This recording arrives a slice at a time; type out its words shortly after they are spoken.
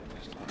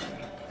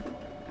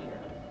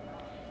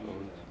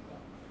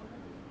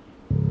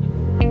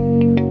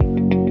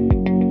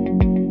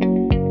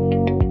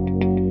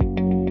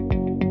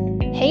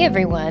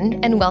everyone,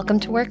 and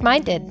welcome to Work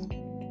Minded.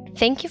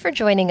 Thank you for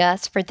joining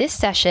us for this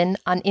session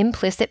on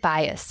implicit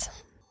bias.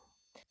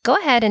 Go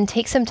ahead and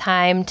take some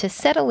time to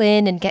settle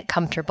in and get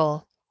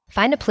comfortable.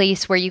 Find a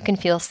place where you can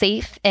feel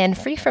safe and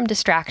free from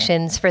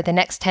distractions for the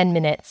next 10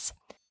 minutes.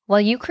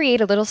 While you create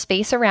a little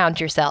space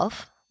around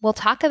yourself, we'll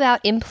talk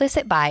about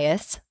implicit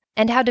bias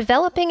and how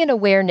developing an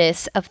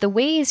awareness of the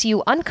ways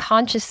you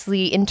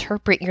unconsciously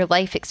interpret your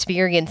life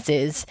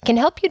experiences can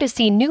help you to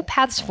see new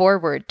paths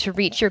forward to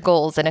reach your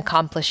goals and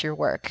accomplish your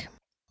work.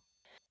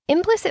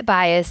 Implicit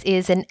bias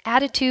is an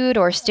attitude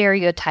or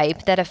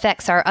stereotype that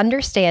affects our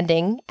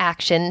understanding,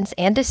 actions,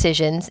 and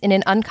decisions in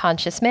an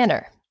unconscious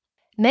manner.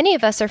 Many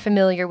of us are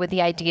familiar with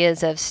the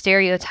ideas of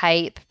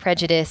stereotype,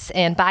 prejudice,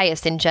 and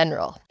bias in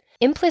general.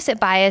 Implicit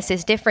bias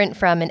is different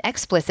from an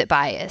explicit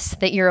bias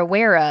that you're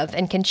aware of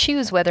and can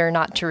choose whether or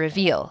not to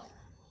reveal.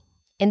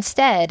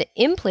 Instead,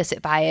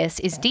 implicit bias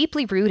is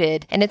deeply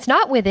rooted and it's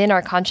not within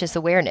our conscious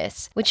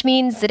awareness, which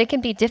means that it can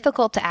be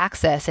difficult to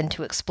access and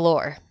to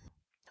explore.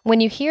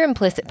 When you hear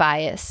implicit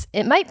bias,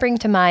 it might bring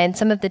to mind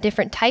some of the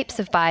different types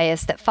of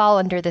bias that fall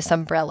under this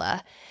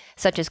umbrella,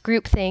 such as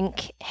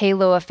groupthink,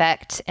 halo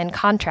effect, and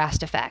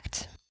contrast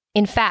effect.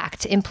 In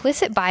fact,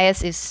 implicit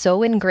bias is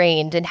so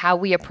ingrained in how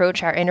we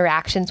approach our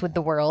interactions with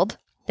the world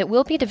that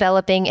we'll be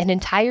developing an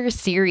entire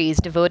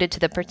series devoted to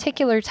the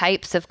particular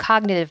types of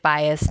cognitive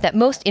bias that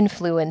most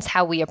influence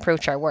how we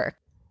approach our work.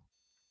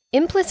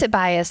 Implicit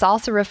bias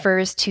also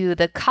refers to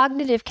the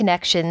cognitive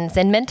connections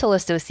and mental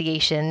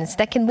associations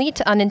that can lead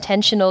to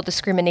unintentional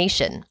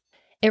discrimination.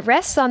 It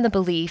rests on the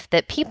belief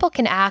that people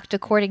can act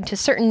according to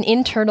certain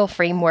internal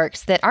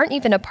frameworks that aren't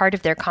even a part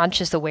of their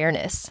conscious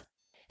awareness.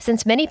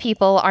 Since many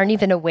people aren't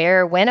even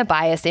aware when a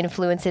bias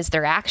influences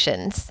their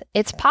actions,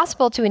 it's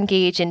possible to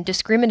engage in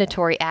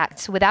discriminatory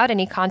acts without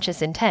any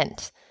conscious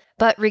intent.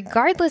 But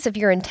regardless of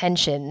your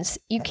intentions,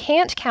 you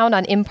can't count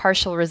on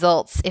impartial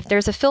results if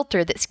there's a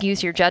filter that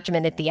skews your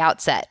judgment at the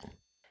outset.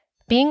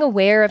 Being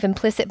aware of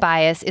implicit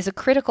bias is a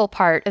critical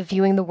part of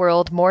viewing the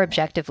world more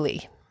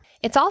objectively.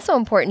 It's also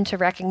important to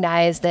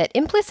recognize that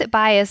implicit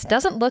bias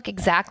doesn't look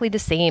exactly the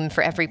same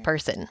for every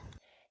person.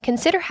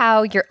 Consider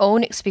how your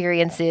own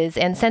experiences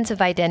and sense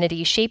of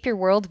identity shape your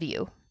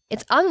worldview.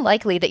 It's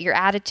unlikely that your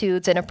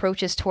attitudes and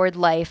approaches toward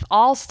life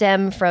all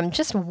stem from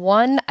just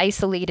one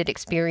isolated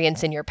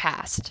experience in your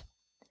past.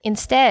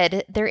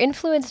 Instead, they're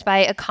influenced by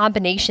a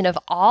combination of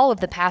all of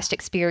the past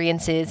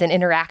experiences and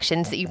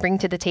interactions that you bring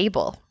to the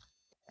table.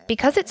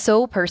 Because it's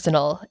so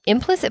personal,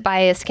 implicit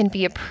bias can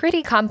be a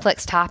pretty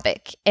complex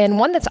topic and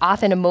one that's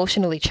often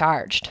emotionally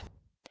charged.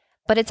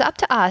 But it's up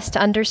to us to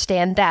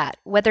understand that,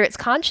 whether it's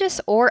conscious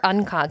or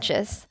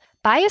unconscious,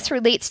 bias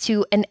relates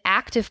to an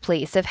active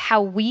place of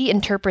how we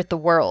interpret the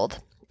world,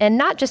 and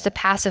not just a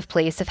passive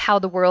place of how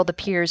the world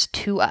appears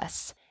to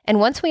us. And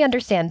once we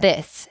understand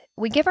this,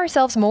 we give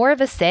ourselves more of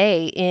a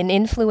say in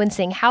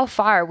influencing how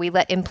far we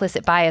let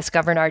implicit bias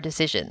govern our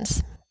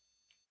decisions.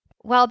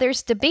 While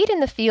there's debate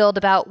in the field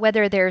about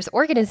whether there's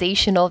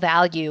organizational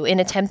value in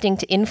attempting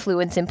to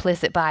influence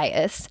implicit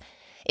bias,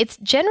 it's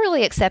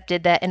generally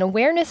accepted that an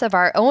awareness of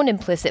our own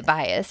implicit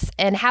bias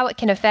and how it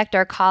can affect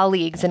our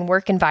colleagues and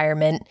work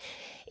environment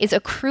is a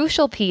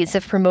crucial piece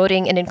of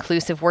promoting an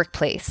inclusive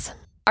workplace.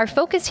 Our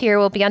focus here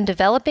will be on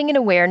developing an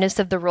awareness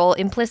of the role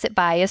implicit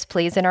bias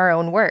plays in our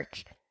own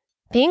work.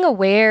 Being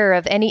aware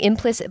of any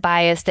implicit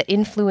bias that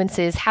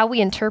influences how we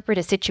interpret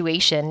a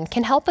situation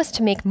can help us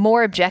to make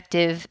more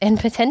objective and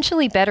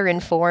potentially better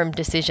informed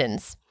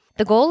decisions.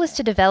 The goal is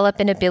to develop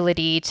an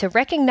ability to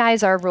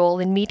recognize our role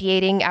in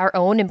mediating our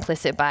own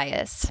implicit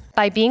bias.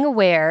 By being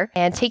aware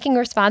and taking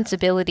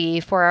responsibility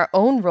for our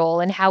own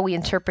role in how we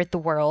interpret the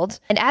world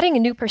and adding a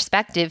new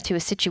perspective to a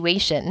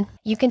situation,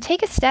 you can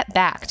take a step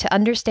back to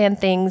understand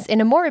things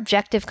in a more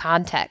objective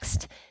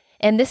context,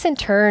 and this in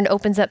turn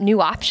opens up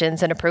new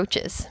options and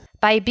approaches.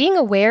 By being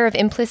aware of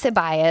implicit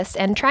bias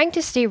and trying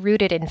to stay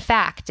rooted in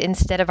fact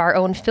instead of our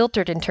own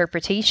filtered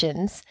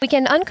interpretations, we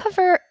can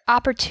uncover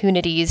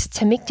opportunities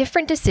to make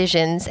different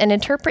decisions and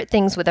interpret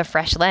things with a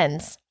fresh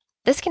lens.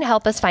 This can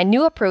help us find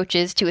new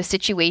approaches to a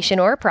situation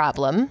or a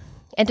problem,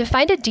 and to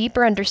find a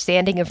deeper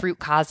understanding of root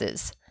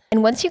causes.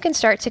 And once you can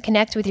start to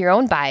connect with your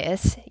own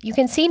bias, you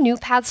can see new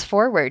paths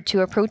forward to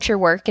approach your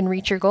work and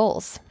reach your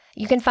goals.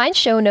 You can find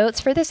show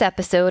notes for this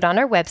episode on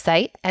our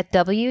website at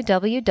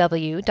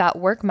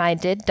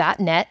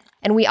www.workminded.net,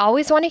 and we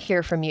always want to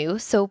hear from you,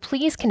 so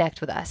please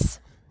connect with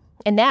us.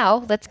 And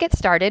now, let's get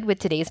started with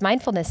today's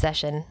mindfulness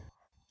session.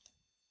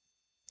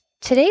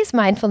 Today's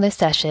mindfulness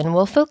session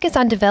will focus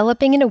on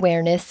developing an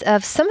awareness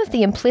of some of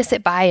the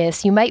implicit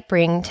bias you might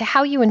bring to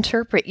how you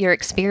interpret your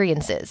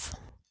experiences.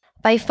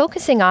 By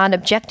focusing on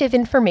objective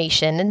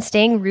information and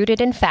staying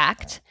rooted in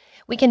fact,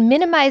 we can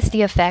minimize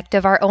the effect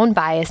of our own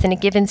bias in a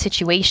given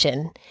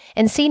situation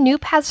and see new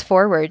paths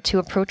forward to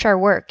approach our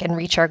work and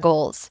reach our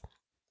goals.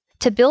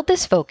 To build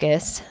this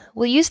focus,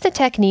 we'll use the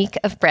technique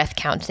of breath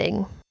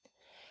counting.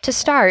 To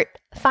start,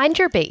 find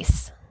your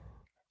base.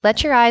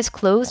 Let your eyes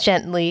close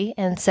gently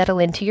and settle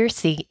into your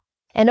seat,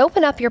 and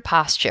open up your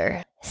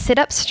posture. Sit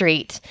up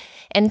straight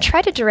and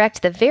try to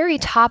direct the very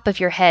top of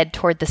your head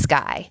toward the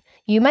sky.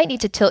 You might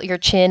need to tilt your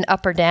chin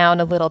up or down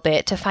a little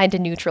bit to find a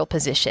neutral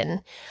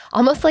position,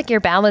 almost like you're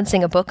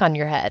balancing a book on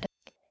your head.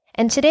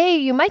 And today,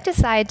 you might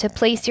decide to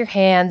place your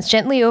hands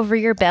gently over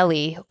your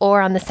belly or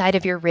on the side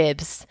of your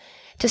ribs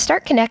to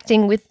start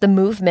connecting with the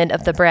movement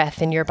of the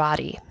breath in your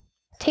body.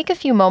 Take a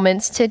few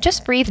moments to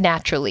just breathe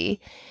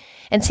naturally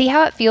and see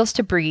how it feels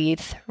to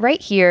breathe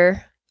right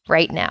here,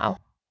 right now.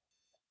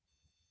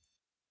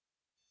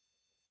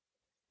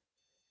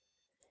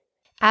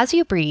 As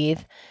you breathe,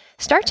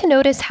 start to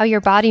notice how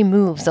your body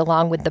moves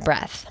along with the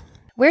breath.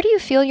 Where do you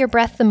feel your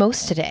breath the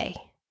most today?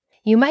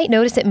 You might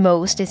notice it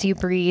most as you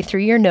breathe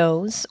through your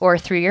nose or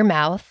through your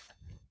mouth.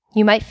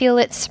 You might feel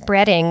it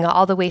spreading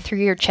all the way through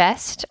your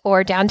chest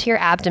or down to your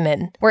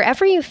abdomen.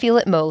 Wherever you feel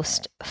it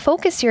most,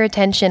 focus your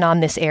attention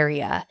on this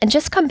area and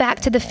just come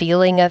back to the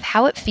feeling of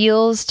how it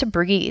feels to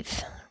breathe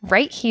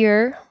right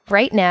here,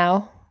 right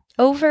now,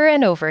 over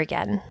and over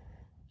again.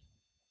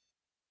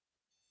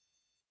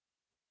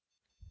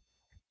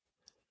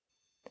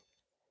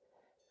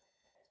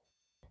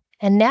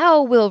 And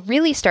now we'll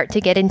really start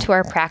to get into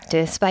our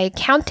practice by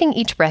counting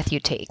each breath you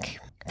take.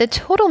 The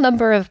total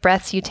number of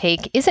breaths you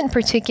take isn't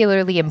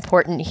particularly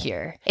important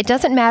here. It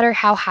doesn't matter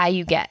how high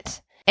you get.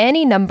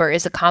 Any number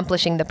is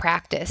accomplishing the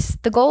practice.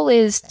 The goal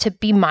is to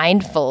be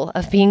mindful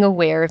of being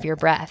aware of your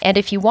breath. And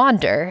if you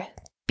wander,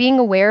 being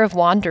aware of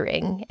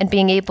wandering and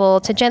being able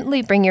to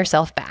gently bring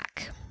yourself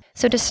back.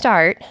 So to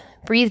start,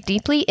 breathe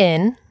deeply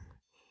in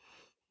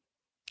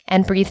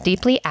and breathe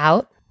deeply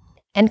out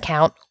and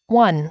count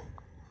 1.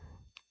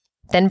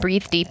 Then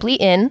breathe deeply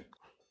in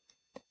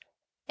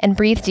and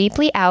breathe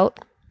deeply out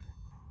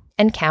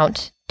and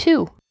count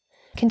 2.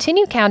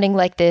 Continue counting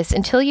like this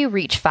until you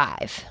reach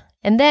 5,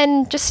 and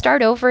then just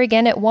start over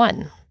again at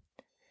 1.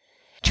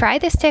 Try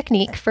this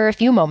technique for a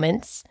few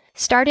moments,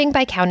 starting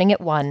by counting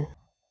at 1.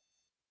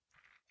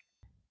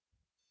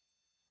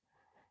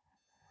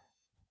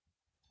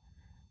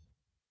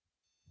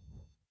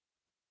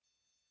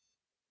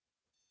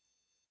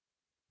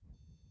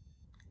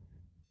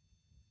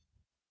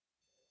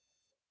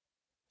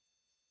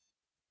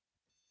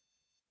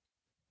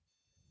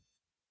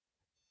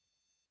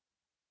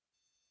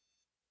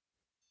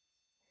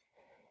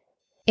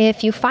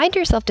 If you find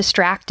yourself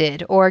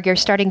distracted or you're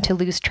starting to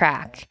lose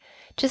track,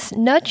 just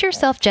nudge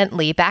yourself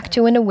gently back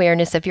to an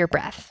awareness of your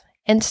breath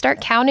and start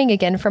counting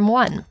again from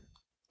 1.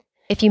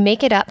 If you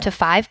make it up to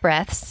 5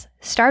 breaths,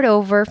 start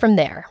over from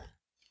there.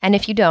 And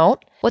if you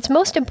don't, what's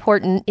most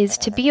important is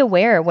to be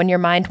aware when your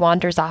mind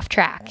wanders off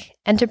track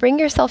and to bring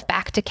yourself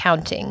back to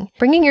counting,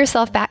 bringing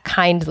yourself back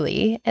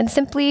kindly and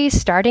simply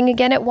starting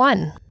again at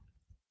 1.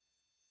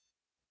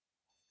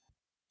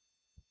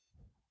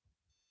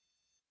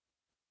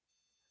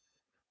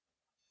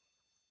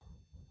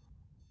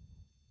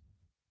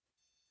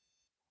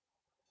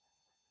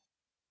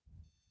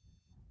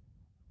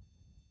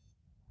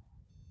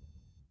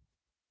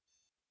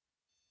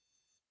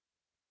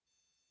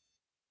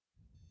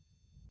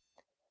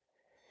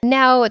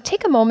 Now,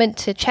 take a moment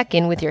to check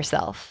in with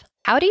yourself.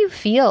 How do you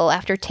feel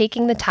after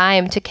taking the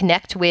time to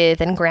connect with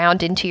and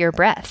ground into your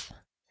breath?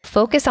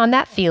 Focus on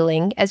that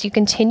feeling as you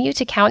continue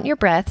to count your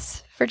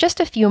breaths for just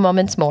a few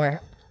moments more.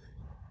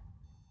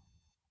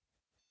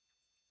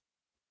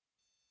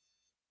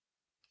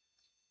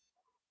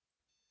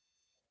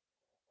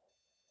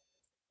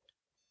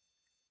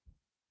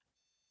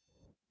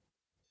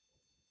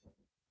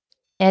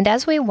 And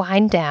as we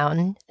wind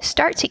down,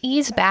 start to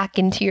ease back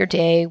into your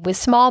day with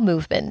small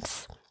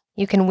movements.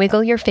 You can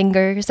wiggle your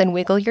fingers and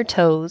wiggle your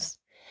toes,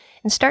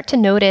 and start to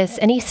notice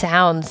any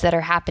sounds that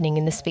are happening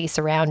in the space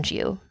around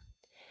you.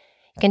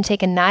 You can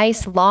take a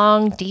nice,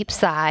 long, deep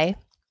sigh,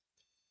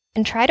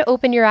 and try to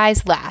open your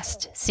eyes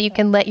last so you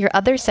can let your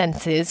other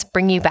senses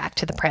bring you back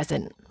to the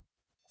present.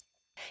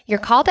 Your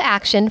call to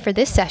action for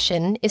this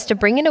session is to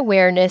bring an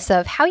awareness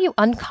of how you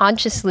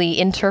unconsciously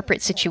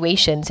interpret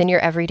situations in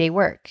your everyday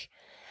work.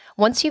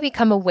 Once you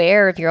become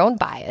aware of your own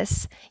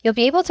bias, you'll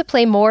be able to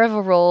play more of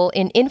a role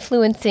in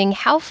influencing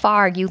how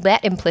far you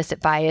let implicit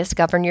bias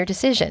govern your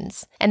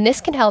decisions, and this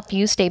can help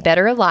you stay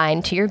better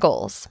aligned to your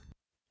goals.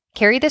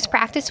 Carry this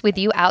practice with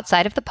you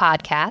outside of the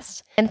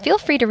podcast, and feel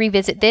free to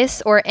revisit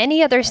this or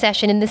any other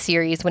session in the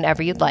series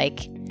whenever you'd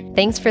like.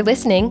 Thanks for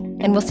listening,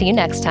 and we'll see you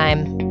next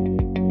time.